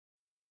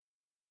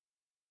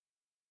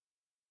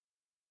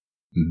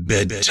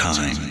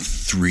Bedtime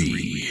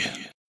 3.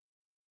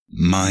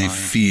 My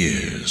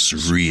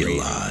Fears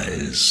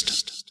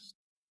Realized.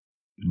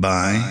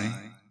 By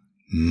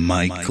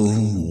Michael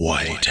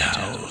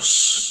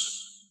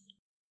Whitehouse.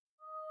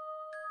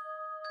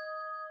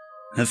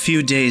 A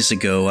few days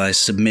ago, I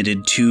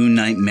submitted 2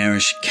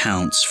 nightmarish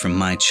accounts from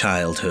my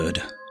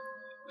childhood.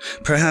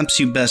 Perhaps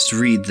you best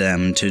read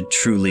them to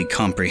truly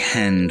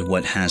comprehend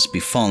what has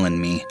befallen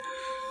me.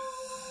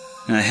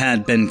 I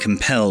had been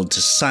compelled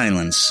to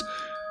silence,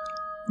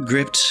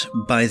 gripped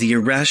by the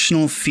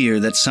irrational fear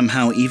that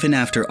somehow, even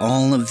after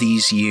all of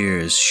these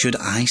years, should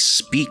I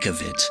speak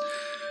of it,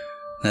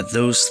 that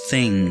those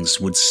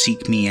things would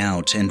seek me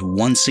out and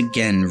once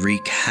again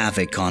wreak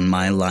havoc on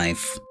my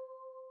life.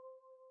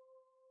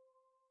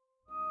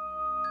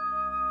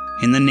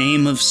 In the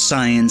name of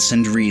science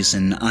and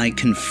reason, I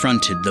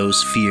confronted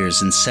those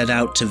fears and set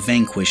out to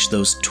vanquish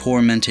those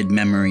tormented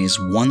memories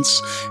once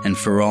and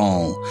for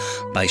all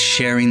by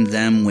sharing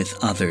them with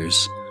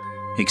others,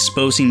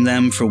 exposing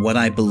them for what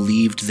I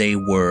believed they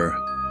were,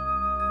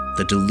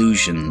 the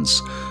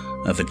delusions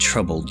of a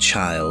troubled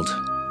child.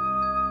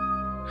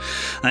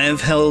 I have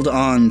held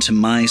on to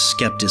my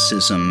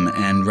skepticism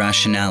and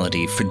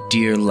rationality for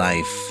dear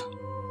life.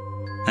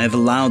 I have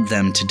allowed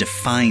them to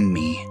define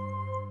me.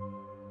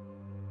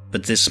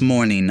 But this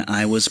morning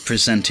I was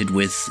presented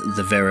with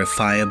the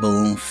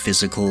verifiable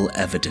physical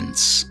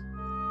evidence.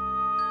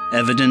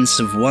 Evidence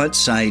of what,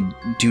 I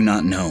do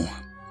not know.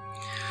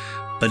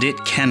 But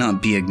it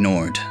cannot be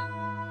ignored.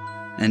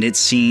 And it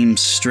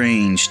seems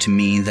strange to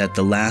me that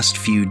the last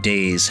few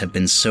days have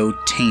been so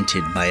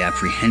tainted by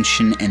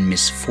apprehension and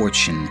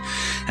misfortune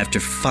after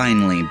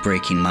finally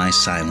breaking my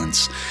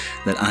silence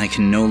that I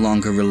can no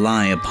longer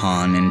rely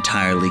upon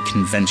entirely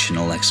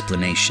conventional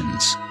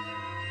explanations.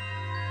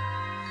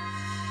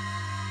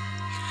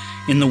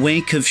 In the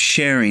wake of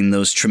sharing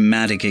those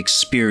traumatic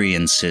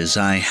experiences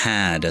I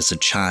had as a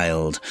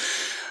child,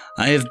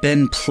 I have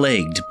been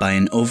plagued by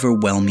an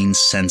overwhelming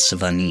sense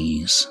of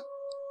unease.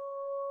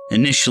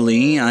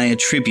 Initially, I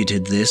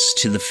attributed this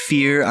to the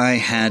fear I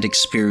had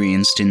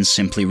experienced in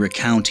simply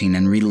recounting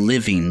and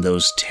reliving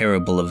those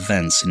terrible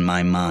events in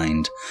my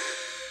mind.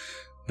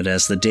 But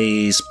as the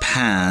days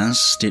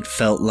passed, it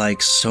felt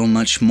like so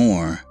much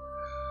more.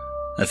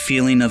 A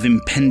feeling of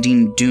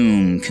impending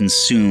doom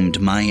consumed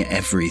my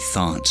every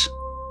thought.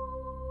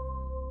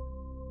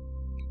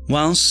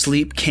 While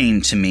sleep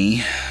came to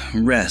me,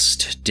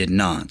 rest did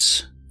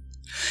not.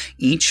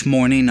 Each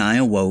morning I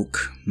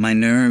awoke, my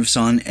nerves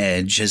on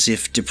edge as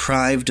if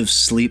deprived of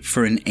sleep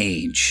for an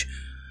age.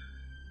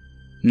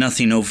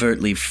 Nothing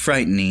overtly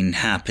frightening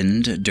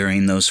happened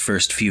during those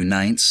first few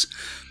nights.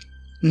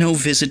 No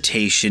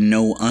visitation,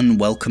 no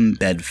unwelcome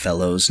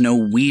bedfellows, no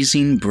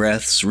wheezing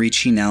breaths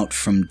reaching out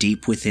from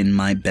deep within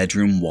my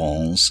bedroom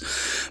walls,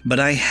 but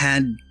I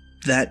had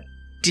that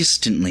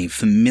distantly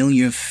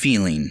familiar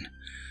feeling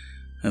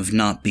of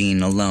not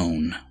being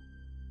alone.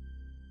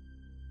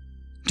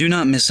 Do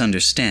not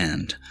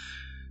misunderstand.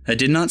 I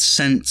did not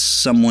sense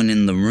someone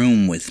in the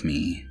room with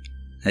me.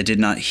 I did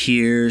not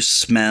hear,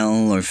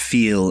 smell, or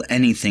feel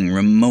anything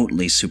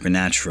remotely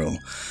supernatural.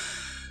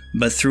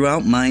 But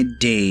throughout my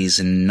days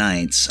and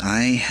nights,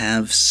 I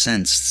have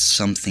sensed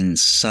something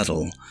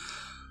subtle,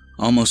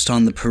 almost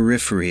on the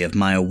periphery of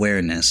my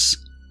awareness.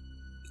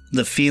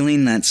 The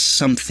feeling that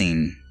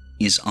something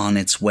is on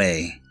its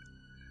way.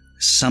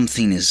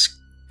 Something is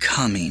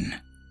coming.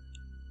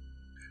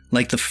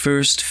 Like the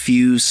first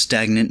few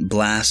stagnant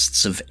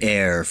blasts of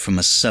air from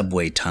a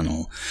subway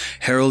tunnel,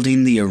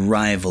 heralding the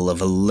arrival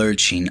of a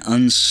lurching,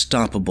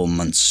 unstoppable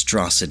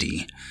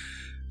monstrosity.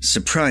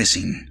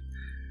 Surprising,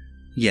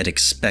 yet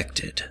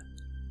expected.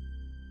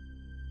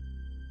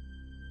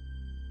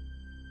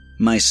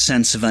 My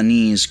sense of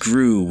unease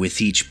grew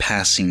with each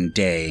passing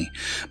day,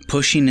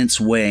 pushing its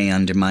way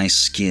under my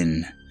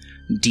skin,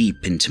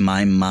 deep into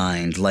my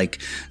mind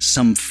like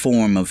some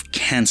form of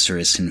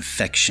cancerous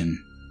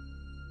infection.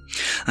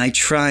 I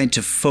tried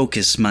to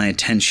focus my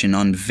attention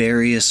on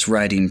various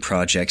writing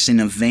projects in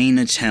a vain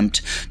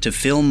attempt to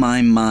fill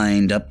my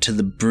mind up to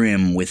the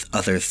brim with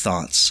other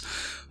thoughts,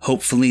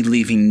 hopefully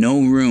leaving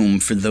no room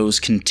for those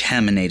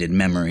contaminated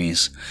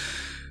memories.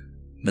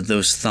 But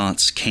those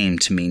thoughts came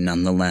to me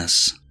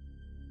nonetheless.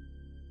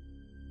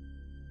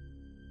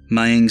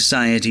 My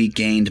anxiety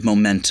gained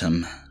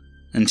momentum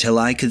until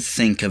I could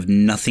think of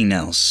nothing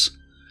else.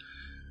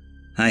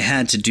 I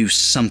had to do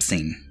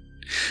something.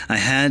 I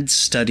had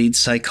studied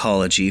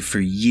psychology for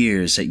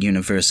years at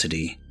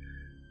university.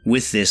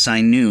 With this,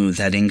 I knew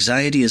that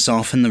anxiety is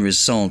often the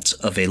result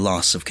of a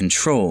loss of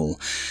control,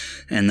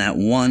 and that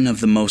one of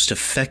the most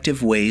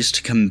effective ways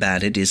to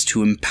combat it is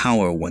to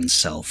empower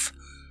oneself.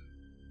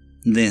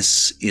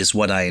 This is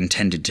what I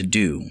intended to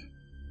do.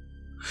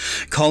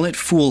 Call it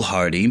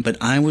foolhardy, but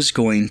I was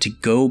going to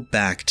go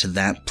back to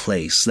that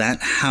place,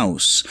 that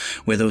house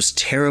where those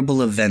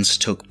terrible events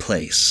took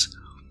place.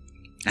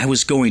 I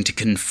was going to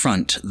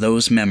confront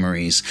those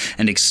memories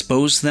and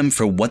expose them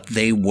for what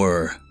they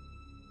were.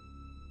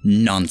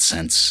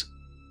 Nonsense.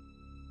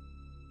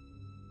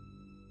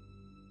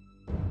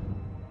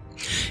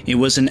 It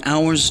was an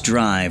hour's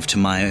drive to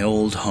my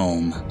old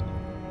home,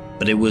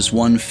 but it was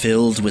one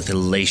filled with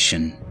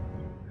elation.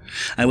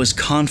 I was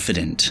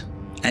confident,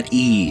 at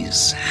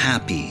ease,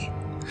 happy.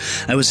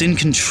 I was in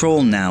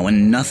control now,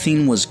 and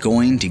nothing was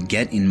going to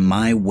get in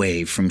my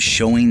way from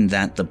showing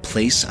that the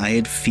place I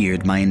had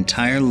feared my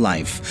entire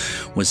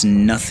life was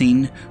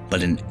nothing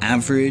but an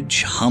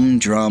average,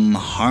 humdrum,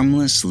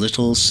 harmless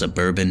little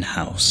suburban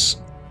house.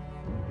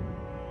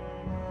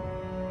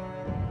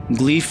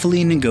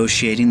 Gleefully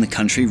negotiating the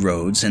country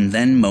roads and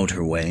then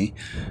motorway,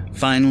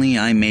 finally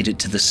I made it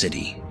to the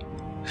city.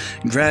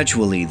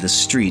 Gradually, the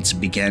streets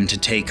began to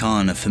take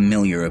on a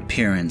familiar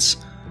appearance.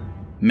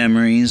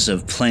 Memories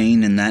of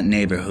playing in that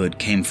neighborhood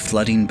came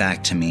flooding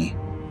back to me.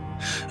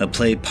 A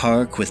play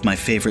park with my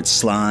favorite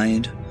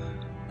slide,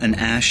 an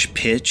ash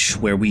pitch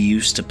where we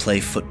used to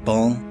play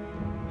football,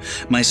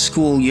 my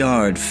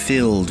schoolyard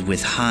filled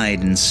with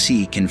hide and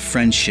seek and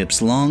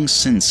friendships long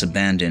since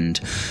abandoned,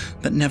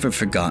 but never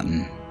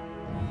forgotten.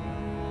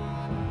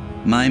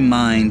 My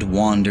mind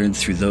wandered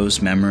through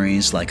those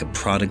memories like a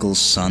prodigal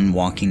son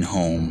walking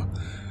home,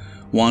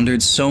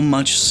 wandered so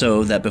much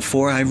so that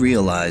before I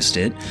realized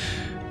it,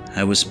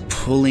 I was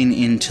pulling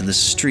into the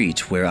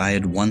street where I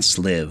had once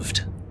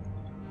lived.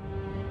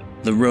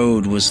 The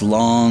road was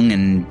long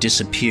and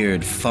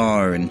disappeared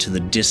far into the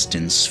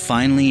distance,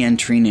 finally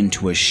entering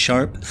into a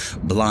sharp,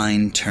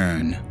 blind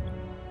turn.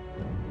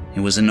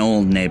 It was an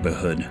old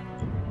neighborhood,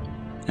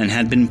 and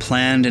had been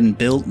planned and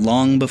built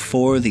long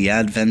before the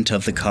advent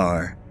of the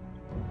car.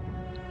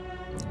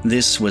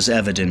 This was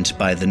evident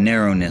by the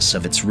narrowness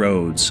of its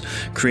roads,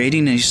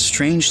 creating a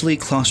strangely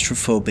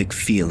claustrophobic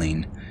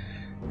feeling,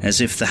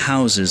 as if the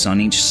houses on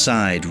each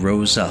side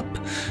rose up,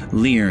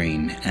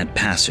 leering at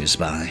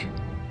passers-by.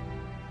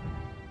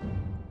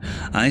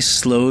 I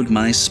slowed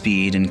my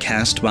speed and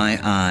cast my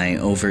eye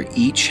over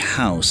each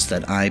house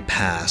that I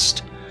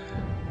passed.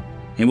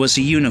 It was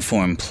a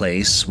uniform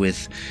place,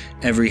 with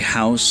every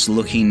house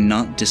looking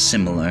not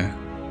dissimilar.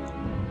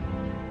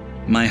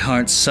 My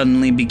heart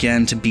suddenly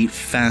began to beat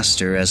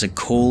faster as a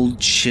cold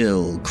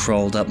chill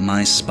crawled up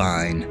my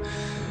spine.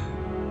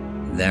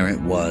 There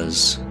it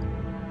was.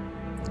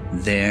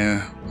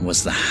 There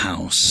was the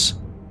house.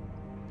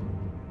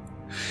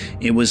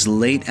 It was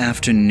late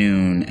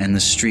afternoon and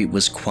the street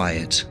was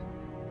quiet,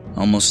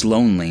 almost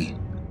lonely.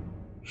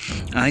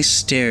 I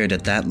stared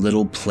at that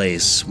little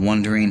place,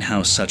 wondering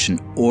how such an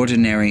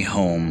ordinary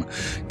home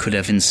could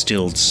have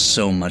instilled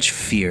so much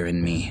fear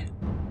in me.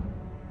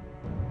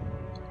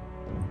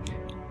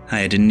 I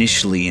had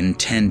initially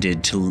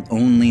intended to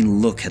only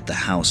look at the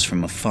house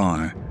from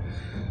afar,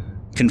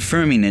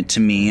 confirming it to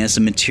me as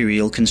a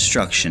material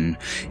construction,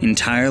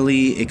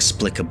 entirely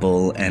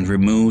explicable and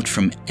removed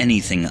from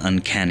anything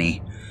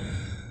uncanny.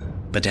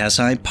 But as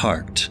I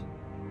parked,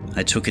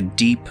 I took a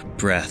deep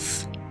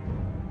breath,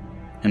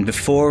 and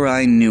before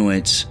I knew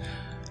it,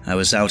 I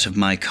was out of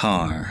my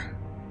car,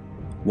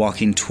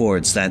 walking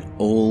towards that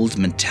old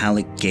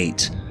metallic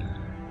gate,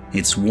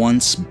 its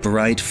once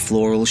bright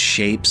floral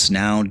shapes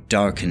now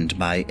darkened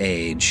by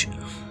age,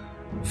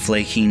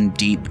 flaking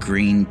deep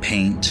green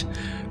paint,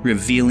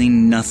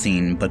 revealing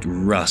nothing but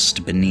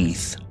rust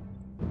beneath.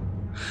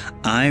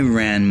 I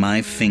ran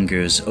my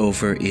fingers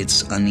over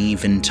its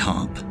uneven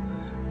top,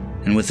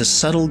 and with a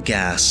subtle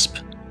gasp,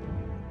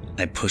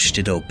 I pushed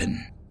it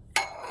open.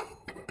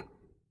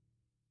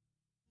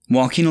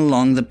 Walking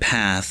along the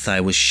path,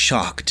 I was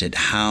shocked at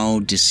how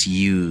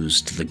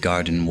disused the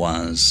garden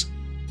was.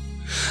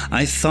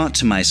 I thought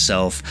to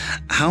myself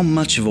how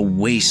much of a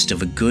waste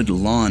of a good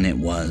lawn it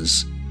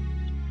was,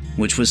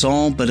 which was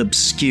all but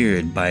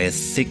obscured by a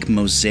thick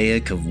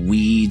mosaic of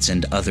weeds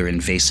and other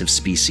invasive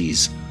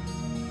species.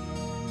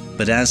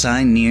 But as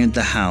I neared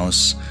the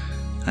house,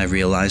 I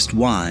realized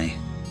why.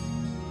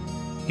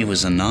 It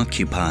was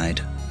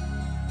unoccupied.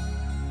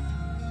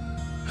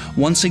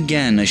 Once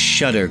again, a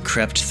shudder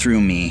crept through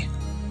me,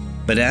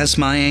 but as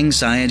my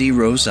anxiety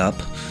rose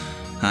up,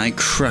 I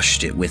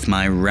crushed it with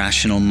my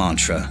rational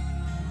mantra.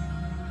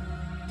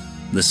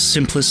 The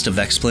simplest of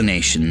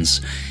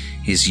explanations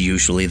is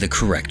usually the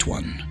correct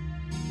one.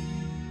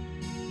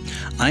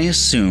 I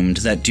assumed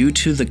that due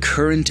to the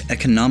current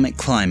economic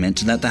climate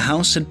that the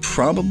house had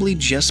probably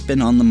just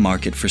been on the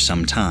market for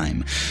some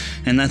time,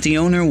 and that the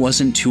owner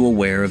wasn't too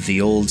aware of the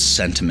old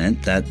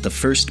sentiment that the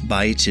first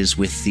bite is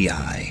with the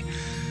eye.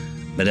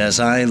 But as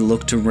I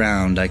looked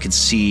around, I could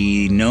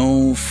see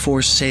no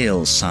for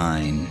sale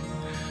sign,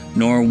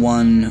 nor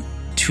one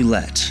to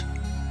let.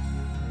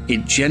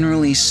 It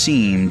generally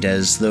seemed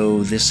as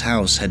though this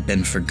house had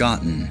been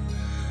forgotten,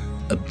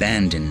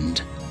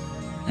 abandoned,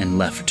 and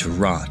left to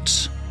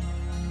rot.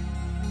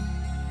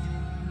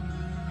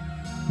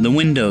 The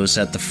windows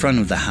at the front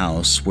of the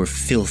house were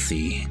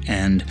filthy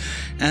and,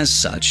 as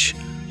such,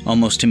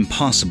 almost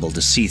impossible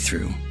to see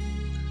through.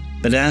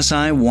 But as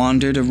I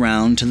wandered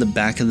around to the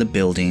back of the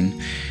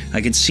building,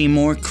 I could see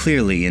more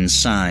clearly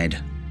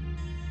inside.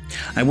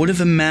 I would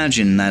have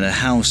imagined that a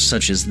house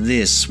such as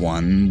this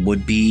one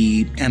would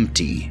be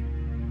empty,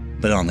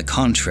 but on the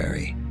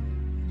contrary,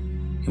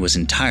 it was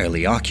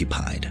entirely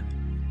occupied.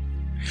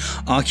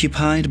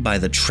 occupied by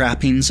the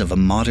trappings of a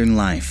modern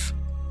life.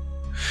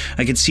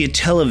 I could see a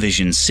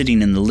television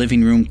sitting in the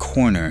living room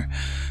corner,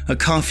 a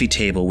coffee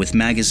table with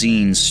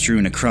magazines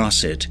strewn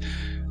across it,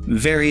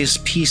 various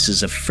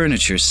pieces of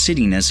furniture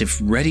sitting as if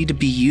ready to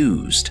be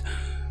used,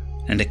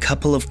 and a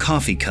couple of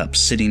coffee cups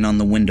sitting on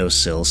the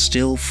windowsill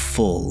still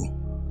full,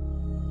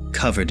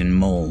 covered in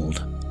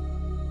mold.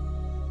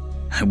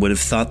 I would have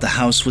thought the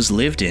house was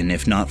lived in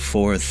if not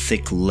for a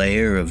thick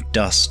layer of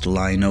dust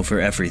lying over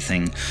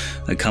everything,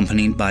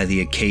 accompanied by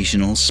the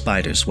occasional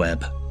spider's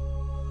web.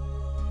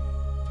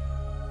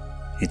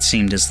 It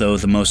seemed as though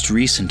the most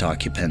recent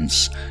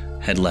occupants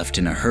had left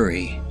in a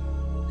hurry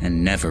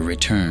and never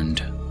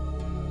returned.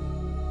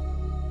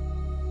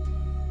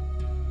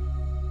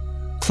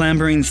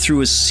 Clambering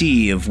through a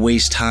sea of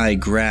waist-high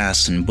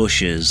grass and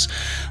bushes,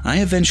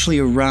 I eventually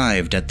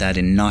arrived at that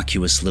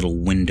innocuous little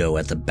window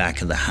at the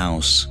back of the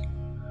house.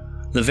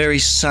 The very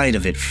sight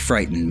of it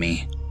frightened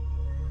me.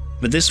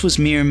 But this was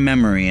mere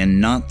memory and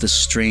not the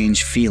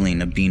strange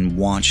feeling of being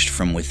watched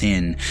from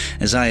within,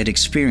 as I had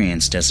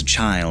experienced as a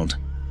child.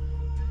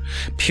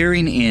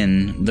 Peering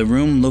in, the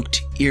room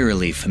looked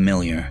eerily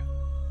familiar.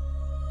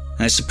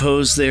 I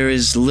suppose there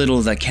is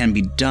little that can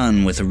be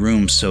done with a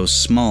room so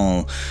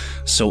small,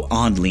 so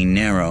oddly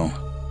narrow.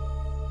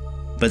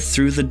 But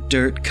through the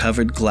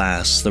dirt-covered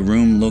glass, the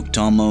room looked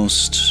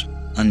almost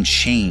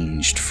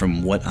unchanged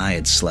from what I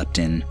had slept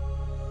in.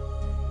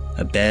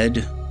 A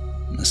bed,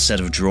 a set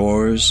of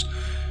drawers,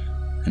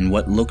 and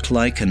what looked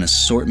like an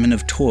assortment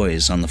of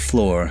toys on the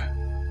floor.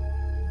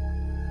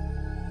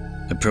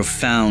 A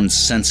profound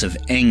sense of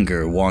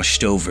anger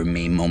washed over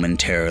me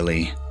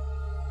momentarily,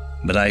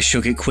 but I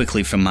shook it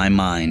quickly from my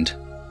mind.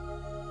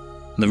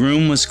 The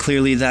room was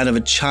clearly that of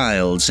a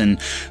child's, and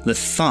the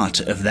thought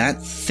of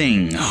that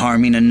thing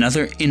harming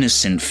another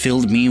innocent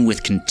filled me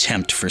with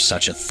contempt for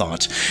such a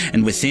thought,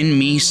 and within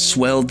me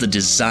swelled the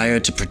desire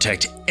to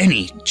protect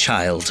any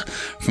child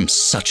from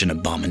such an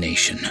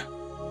abomination.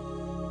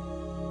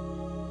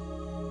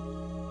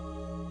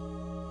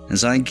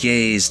 As I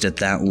gazed at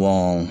that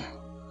wall,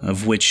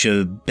 of which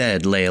a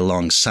bed lay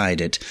alongside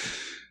it,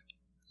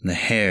 the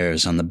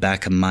hairs on the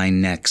back of my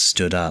neck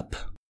stood up.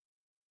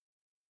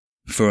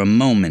 For a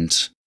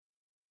moment,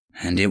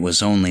 and it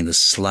was only the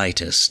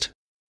slightest,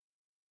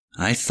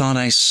 I thought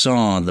I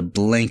saw the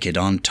blanket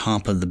on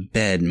top of the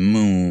bed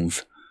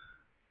move.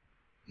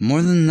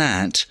 More than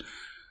that,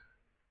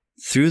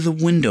 through the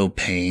window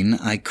pane,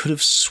 I could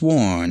have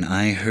sworn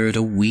I heard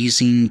a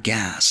wheezing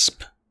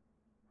gasp.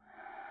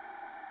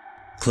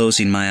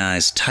 Closing my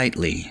eyes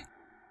tightly,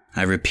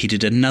 I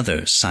repeated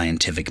another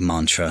scientific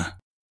mantra.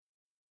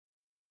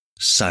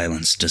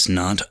 Silence does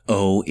not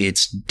owe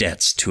its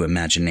debts to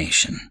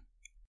imagination.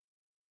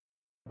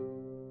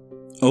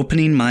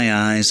 Opening my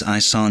eyes, I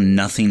saw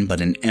nothing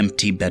but an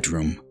empty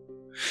bedroom.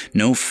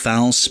 No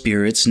foul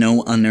spirits,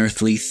 no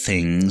unearthly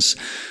things,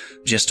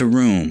 just a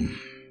room,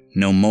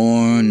 no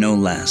more, no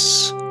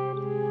less.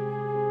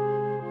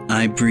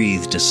 I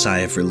breathed a sigh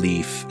of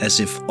relief, as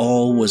if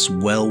all was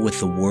well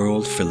with the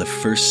world for the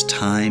first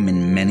time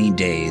in many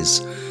days.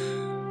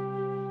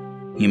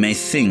 You may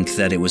think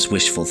that it was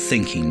wishful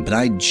thinking, but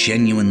I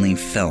genuinely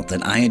felt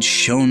that I had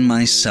shown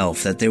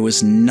myself that there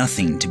was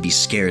nothing to be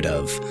scared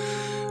of,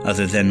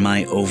 other than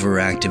my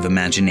overactive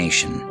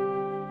imagination.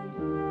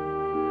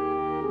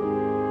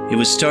 It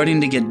was starting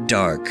to get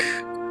dark,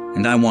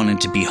 and I wanted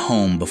to be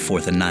home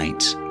before the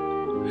night.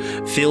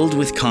 Filled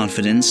with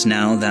confidence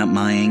now that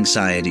my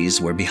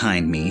anxieties were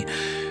behind me,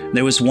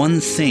 there was one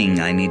thing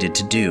I needed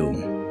to do.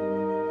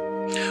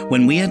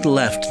 When we had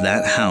left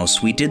that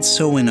house, we did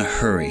so in a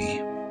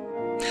hurry.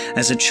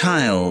 As a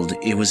child,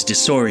 it was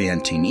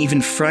disorienting,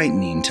 even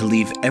frightening, to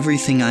leave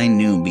everything I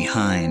knew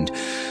behind.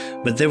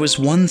 But there was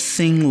one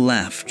thing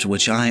left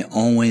which I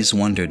always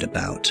wondered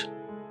about.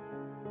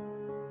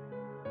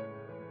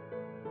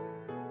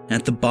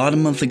 At the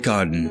bottom of the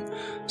garden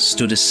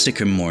stood a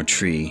sycamore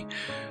tree,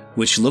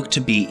 which looked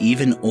to be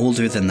even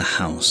older than the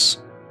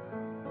house.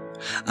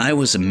 I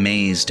was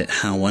amazed at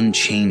how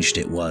unchanged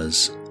it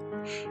was.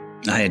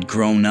 I had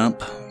grown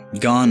up,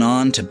 gone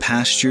on to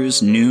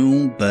pastures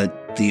new,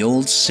 but the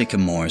old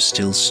sycamore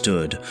still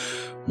stood,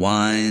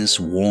 wise,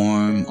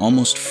 warm,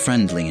 almost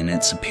friendly in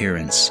its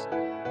appearance.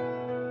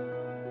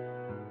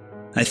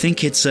 I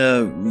think it's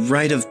a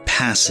rite of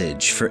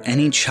passage for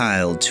any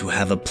child to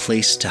have a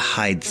place to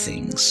hide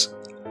things.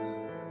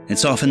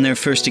 It's often their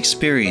first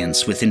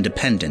experience with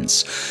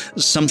independence,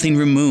 something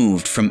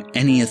removed from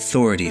any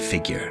authority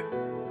figure.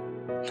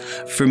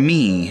 For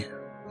me,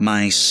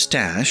 my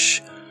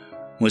stash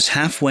was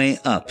halfway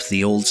up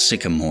the old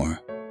sycamore.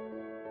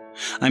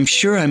 I'm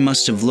sure I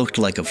must have looked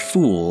like a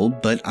fool,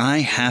 but I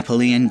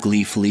happily and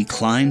gleefully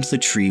climbed the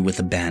tree with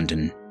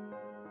abandon.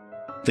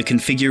 The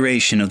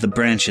configuration of the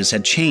branches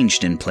had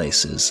changed in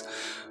places,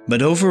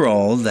 but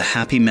overall the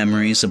happy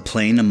memories of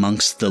playing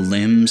amongst the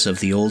limbs of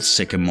the old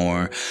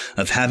sycamore,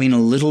 of having a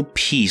little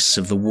piece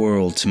of the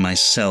world to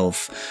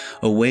myself,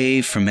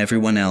 away from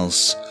everyone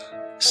else,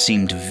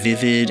 seemed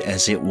vivid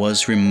as it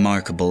was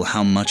remarkable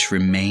how much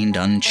remained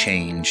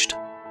unchanged.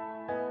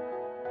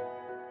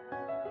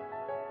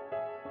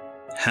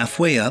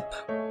 Halfway up,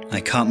 I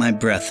caught my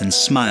breath and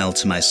smiled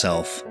to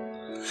myself.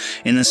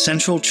 In the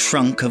central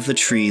trunk of the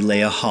tree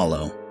lay a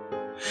hollow.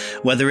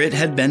 Whether it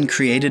had been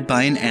created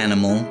by an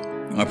animal,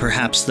 or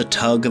perhaps the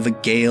tug of a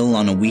gale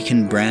on a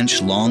weakened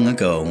branch long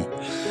ago,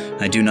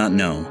 I do not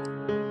know.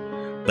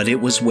 But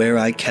it was where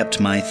I kept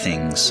my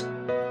things.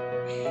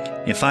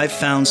 If I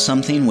found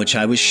something which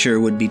I was sure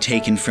would be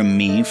taken from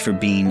me for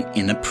being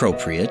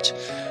inappropriate,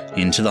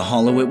 into the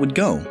hollow it would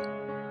go.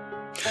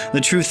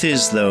 The truth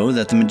is, though,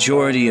 that the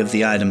majority of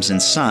the items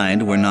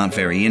inside were not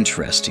very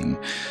interesting.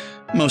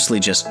 Mostly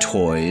just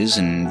toys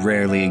and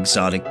rarely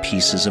exotic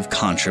pieces of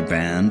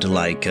contraband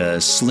like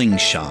a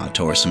slingshot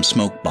or some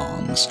smoke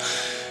bombs.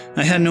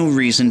 I had no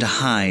reason to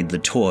hide the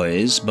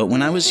toys, but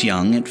when I was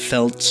young it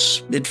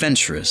felt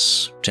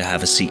adventurous to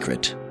have a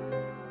secret.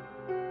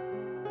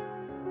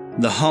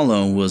 The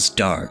hollow was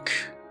dark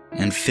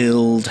and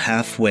filled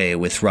halfway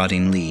with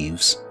rotting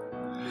leaves,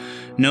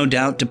 no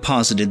doubt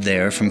deposited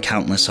there from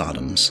countless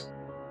autumns.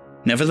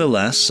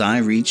 Nevertheless, I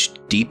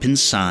reached deep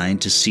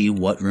inside to see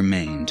what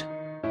remained.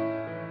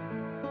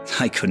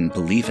 I couldn't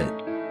believe it.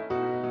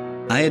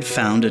 I had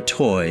found a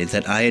toy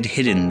that I had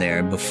hidden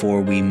there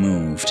before we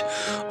moved,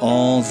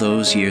 all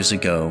those years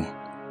ago.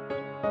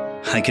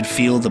 I could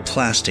feel the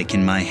plastic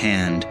in my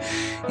hand,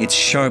 its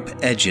sharp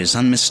edges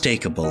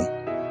unmistakable.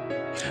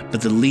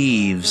 But the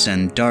leaves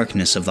and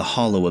darkness of the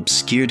hollow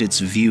obscured its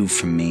view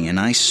from me, and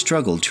I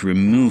struggled to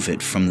remove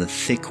it from the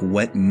thick,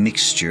 wet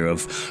mixture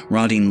of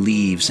rotting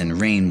leaves and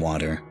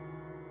rainwater.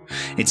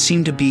 It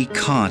seemed to be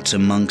caught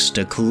amongst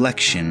a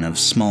collection of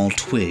small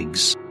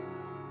twigs.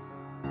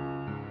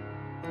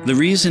 The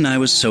reason I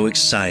was so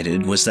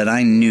excited was that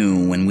I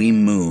knew when we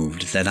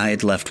moved that I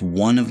had left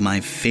one of my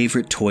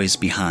favorite toys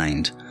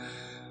behind,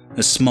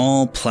 a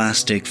small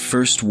plastic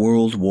First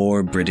World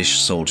War British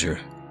soldier.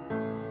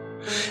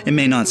 It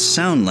may not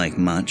sound like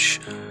much,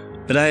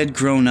 but I had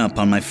grown up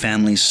on my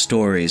family's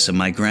stories of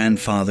my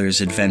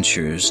grandfather's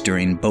adventures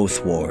during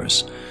both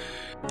wars,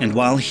 and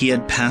while he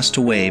had passed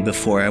away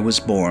before I was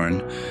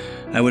born,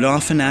 I would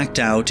often act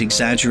out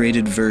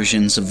exaggerated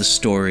versions of the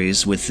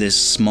stories with this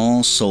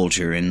small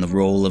soldier in the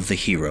role of the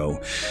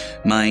hero,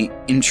 my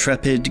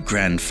intrepid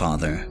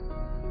grandfather.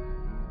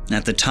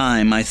 At the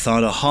time, I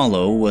thought a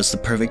hollow was the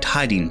perfect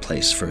hiding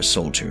place for a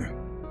soldier.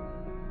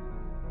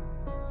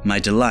 My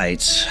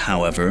delight,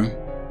 however,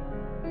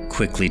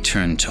 quickly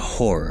turned to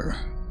horror.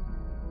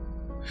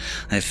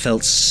 I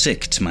felt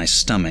sick to my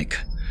stomach,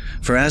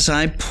 for as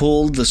I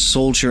pulled the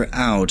soldier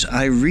out,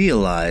 I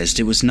realized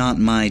it was not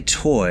my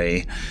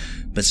toy,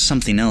 but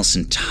something else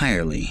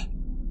entirely.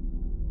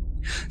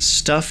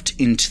 Stuffed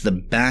into the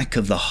back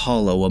of the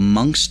hollow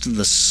amongst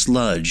the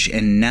sludge,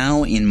 and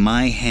now in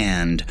my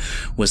hand,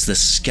 was the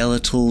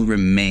skeletal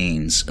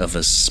remains of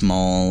a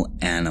small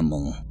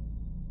animal.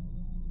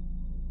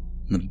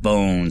 The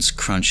bones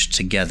crunched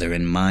together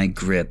in my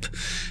grip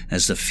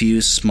as the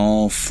few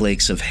small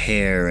flakes of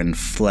hair and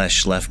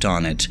flesh left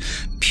on it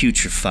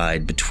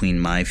putrefied between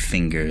my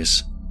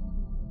fingers.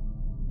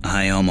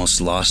 I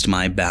almost lost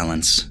my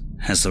balance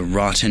as the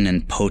rotten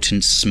and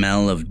potent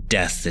smell of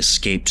death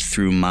escaped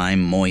through my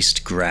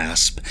moist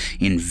grasp,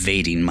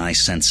 invading my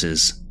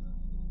senses.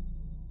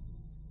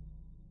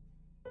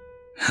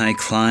 I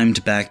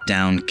climbed back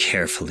down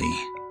carefully,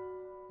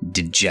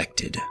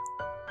 dejected.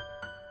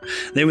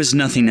 There was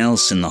nothing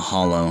else in the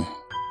hollow.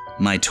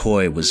 My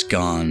toy was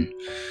gone,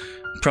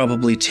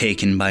 probably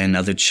taken by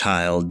another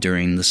child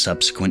during the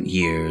subsequent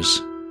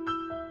years.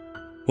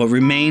 What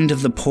remained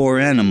of the poor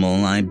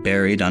animal I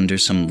buried under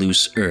some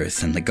loose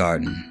earth in the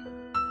garden.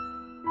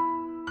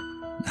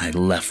 I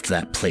left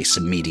that place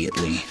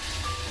immediately.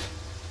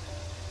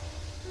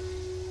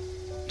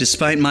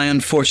 Despite my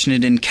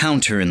unfortunate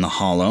encounter in the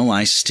hollow,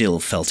 I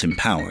still felt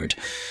empowered.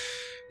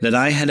 That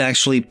I had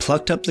actually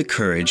plucked up the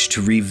courage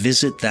to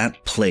revisit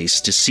that place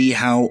to see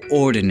how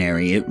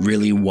ordinary it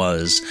really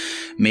was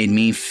made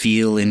me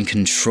feel in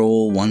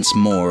control once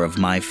more of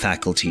my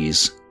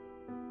faculties.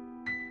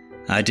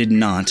 I did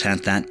not,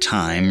 at that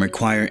time,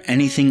 require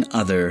anything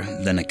other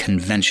than a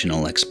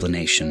conventional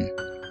explanation.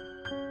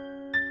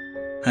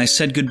 I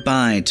said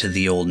goodbye to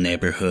the old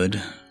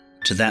neighborhood,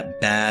 to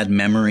that bad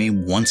memory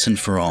once and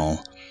for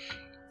all,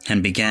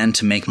 and began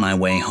to make my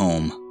way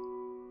home.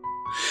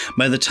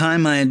 By the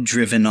time I had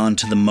driven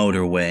onto the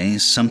motorway,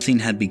 something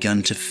had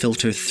begun to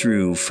filter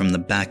through from the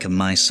back of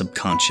my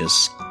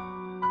subconscious.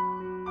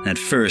 At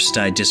first,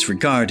 I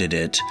disregarded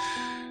it,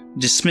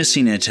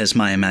 dismissing it as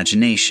my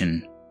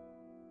imagination.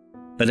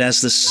 But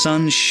as the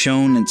sun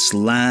shone its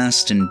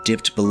last and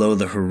dipped below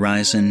the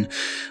horizon,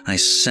 I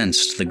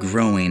sensed the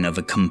growing of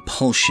a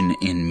compulsion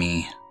in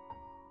me.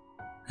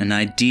 An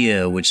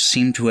idea which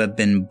seemed to have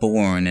been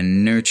born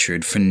and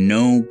nurtured for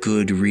no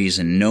good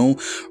reason, no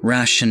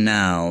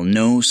rationale,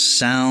 no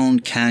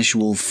sound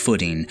casual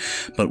footing,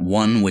 but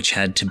one which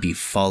had to be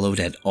followed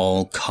at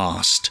all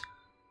cost.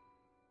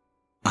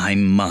 I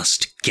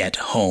must get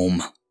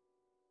home.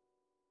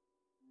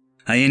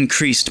 I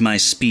increased my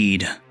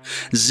speed,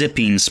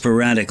 zipping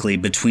sporadically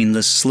between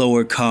the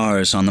slower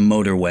cars on the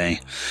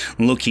motorway,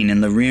 looking in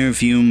the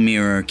rear-view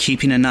mirror,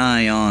 keeping an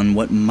eye on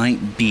what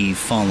might be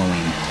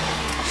following.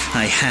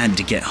 I had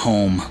to get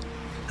home.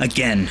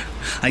 Again,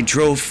 I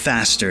drove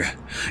faster,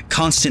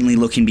 constantly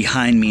looking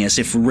behind me as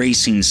if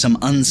racing some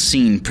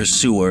unseen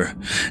pursuer.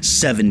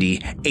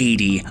 70,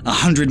 80,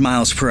 100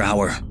 miles per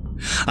hour.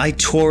 I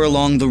tore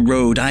along the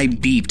road, I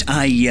beeped,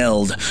 I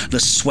yelled, the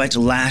sweat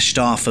lashed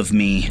off of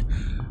me.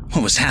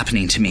 What was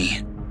happening to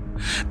me?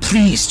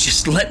 Please,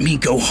 just let me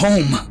go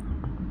home.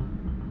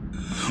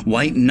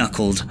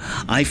 White-knuckled,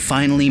 I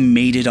finally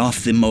made it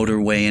off the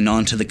motorway and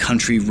onto the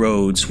country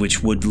roads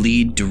which would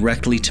lead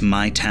directly to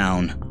my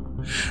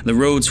town. The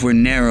roads were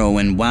narrow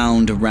and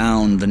wound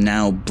around the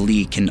now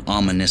bleak and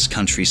ominous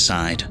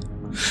countryside.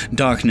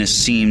 Darkness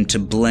seemed to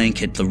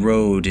blanket the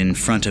road in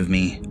front of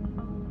me.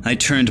 I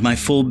turned my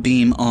full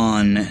beam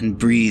on and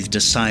breathed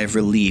a sigh of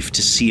relief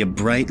to see a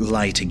bright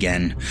light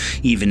again,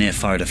 even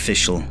if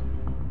artificial.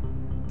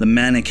 The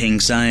manic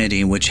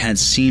anxiety which had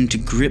seemed to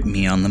grip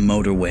me on the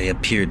motorway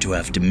appeared to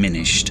have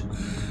diminished.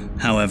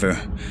 However,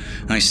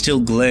 I still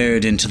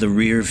glared into the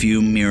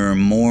rear-view mirror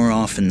more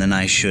often than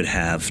I should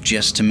have,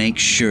 just to make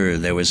sure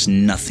there was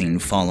nothing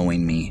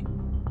following me.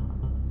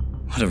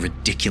 What a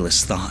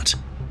ridiculous thought.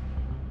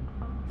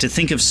 To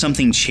think of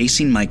something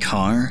chasing my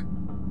car?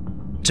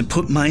 To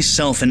put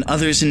myself and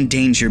others in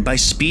danger by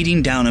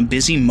speeding down a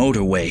busy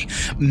motorway.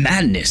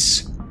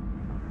 Madness!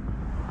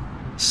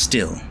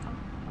 Still,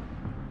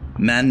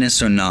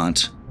 madness or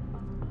not,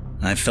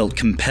 I felt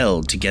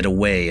compelled to get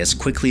away as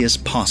quickly as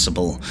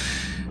possible,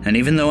 and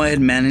even though I had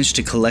managed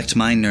to collect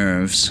my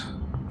nerves,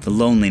 the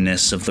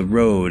loneliness of the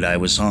road I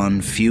was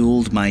on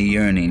fueled my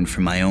yearning for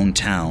my own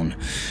town,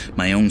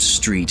 my own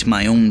street,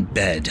 my own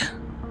bed.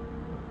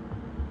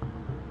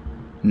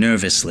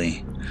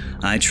 Nervously,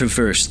 I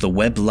traversed the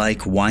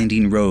web-like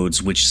winding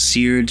roads which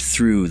seared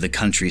through the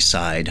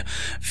countryside,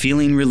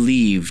 feeling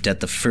relieved at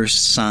the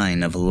first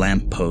sign of a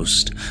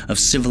lamppost, of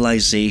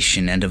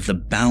civilization, and of the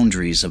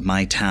boundaries of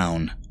my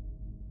town.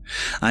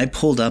 I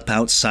pulled up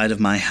outside of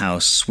my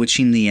house,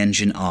 switching the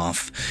engine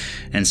off,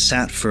 and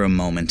sat for a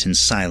moment in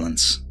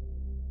silence.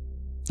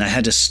 I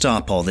had to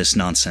stop all this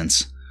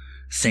nonsense.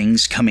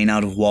 Things coming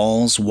out of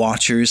walls,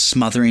 watchers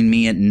smothering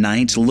me at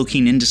night,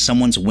 looking into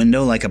someone's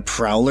window like a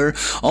prowler,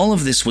 all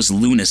of this was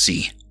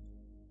lunacy.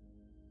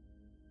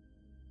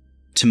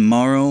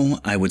 Tomorrow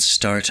I would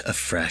start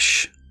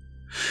afresh.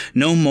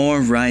 No more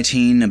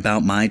writing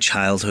about my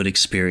childhood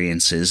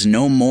experiences,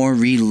 no more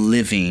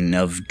reliving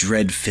of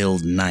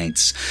dread-filled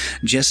nights,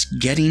 just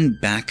getting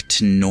back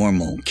to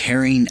normal,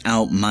 carrying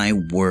out my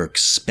work,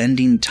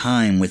 spending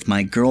time with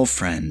my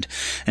girlfriend,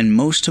 and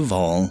most of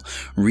all,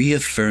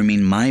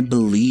 reaffirming my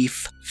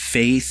belief,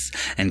 faith,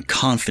 and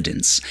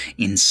confidence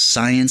in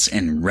science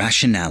and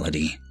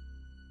rationality.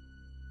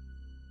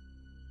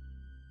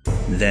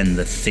 Then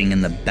the thing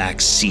in the back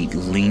seat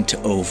leant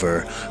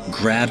over,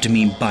 grabbed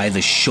me by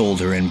the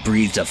shoulder, and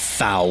breathed a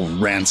foul,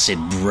 rancid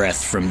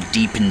breath from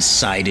deep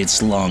inside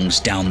its lungs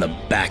down the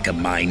back of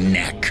my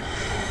neck.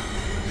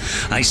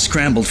 I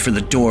scrambled for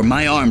the door,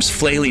 my arms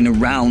flailing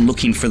around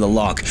looking for the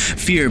lock.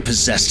 Fear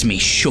possessed me,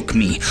 shook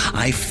me.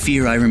 I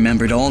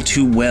remembered all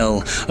too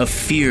well, a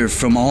fear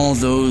from all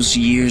those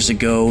years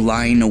ago,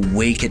 lying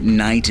awake at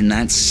night in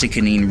that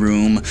sickening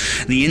room.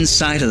 The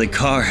inside of the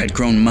car had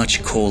grown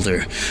much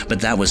colder,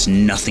 but that was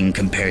nothing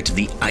compared to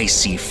the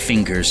icy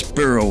fingers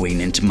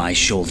burrowing into my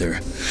shoulder.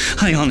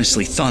 I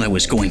honestly thought I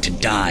was going to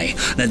die,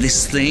 that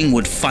this thing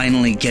would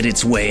finally get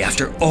its way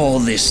after all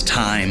this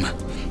time.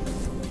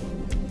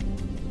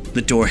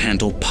 The door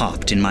handle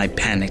popped in my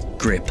panicked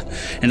grip,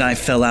 and I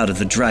fell out of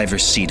the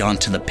driver's seat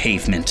onto the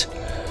pavement.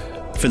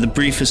 For the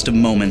briefest of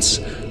moments,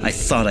 I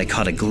thought I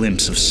caught a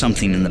glimpse of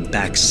something in the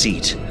back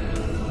seat.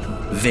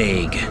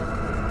 Vague.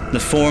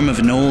 The form of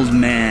an old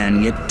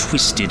man, yet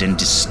twisted and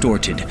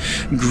distorted,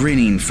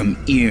 grinning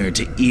from ear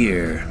to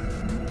ear.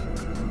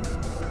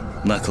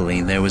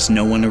 Luckily, there was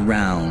no one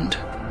around,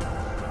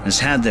 as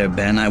had there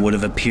been, I would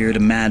have appeared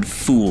a mad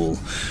fool,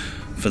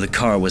 for the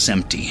car was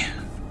empty.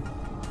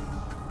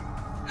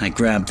 I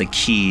grabbed the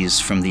keys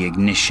from the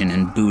ignition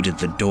and booted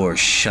the door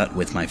shut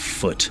with my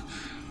foot,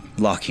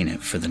 locking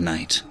it for the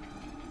night.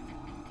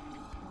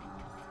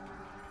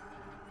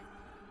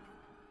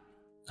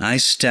 I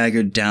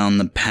staggered down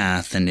the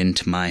path and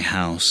into my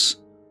house.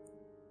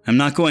 I'm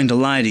not going to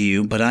lie to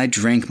you, but I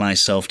drank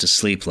myself to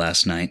sleep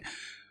last night.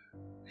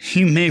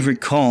 You may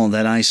recall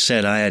that I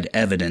said I had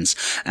evidence,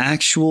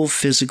 actual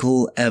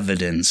physical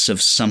evidence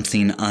of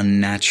something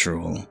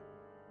unnatural.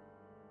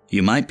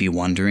 You might be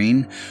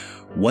wondering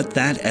what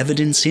that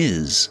evidence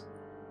is.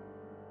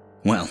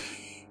 Well,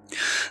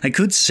 I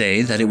could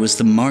say that it was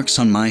the marks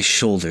on my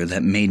shoulder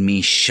that made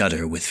me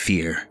shudder with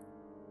fear.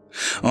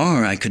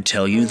 Or I could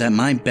tell you that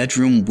my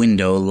bedroom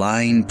window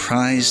lying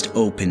prized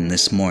open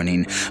this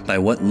morning by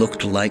what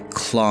looked like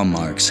claw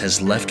marks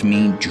has left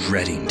me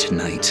dreading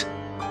tonight.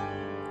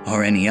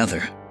 Or any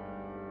other.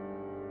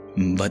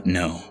 But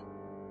no.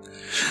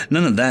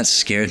 None of that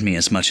scared me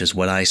as much as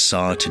what I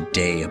saw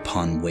today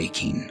upon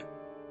waking.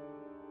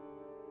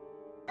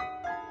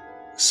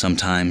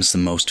 Sometimes the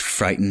most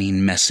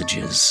frightening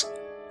messages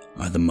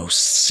are the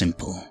most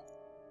simple.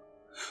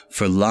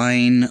 For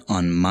lying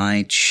on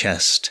my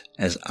chest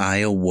as I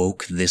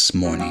awoke this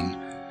morning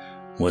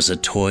was a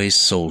toy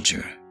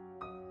soldier.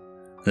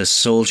 The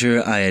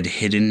soldier I had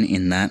hidden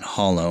in that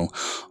hollow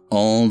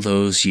all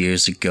those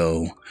years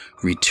ago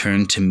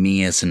returned to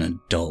me as an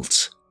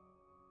adult,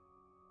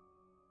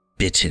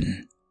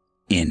 bitten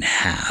in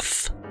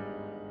half.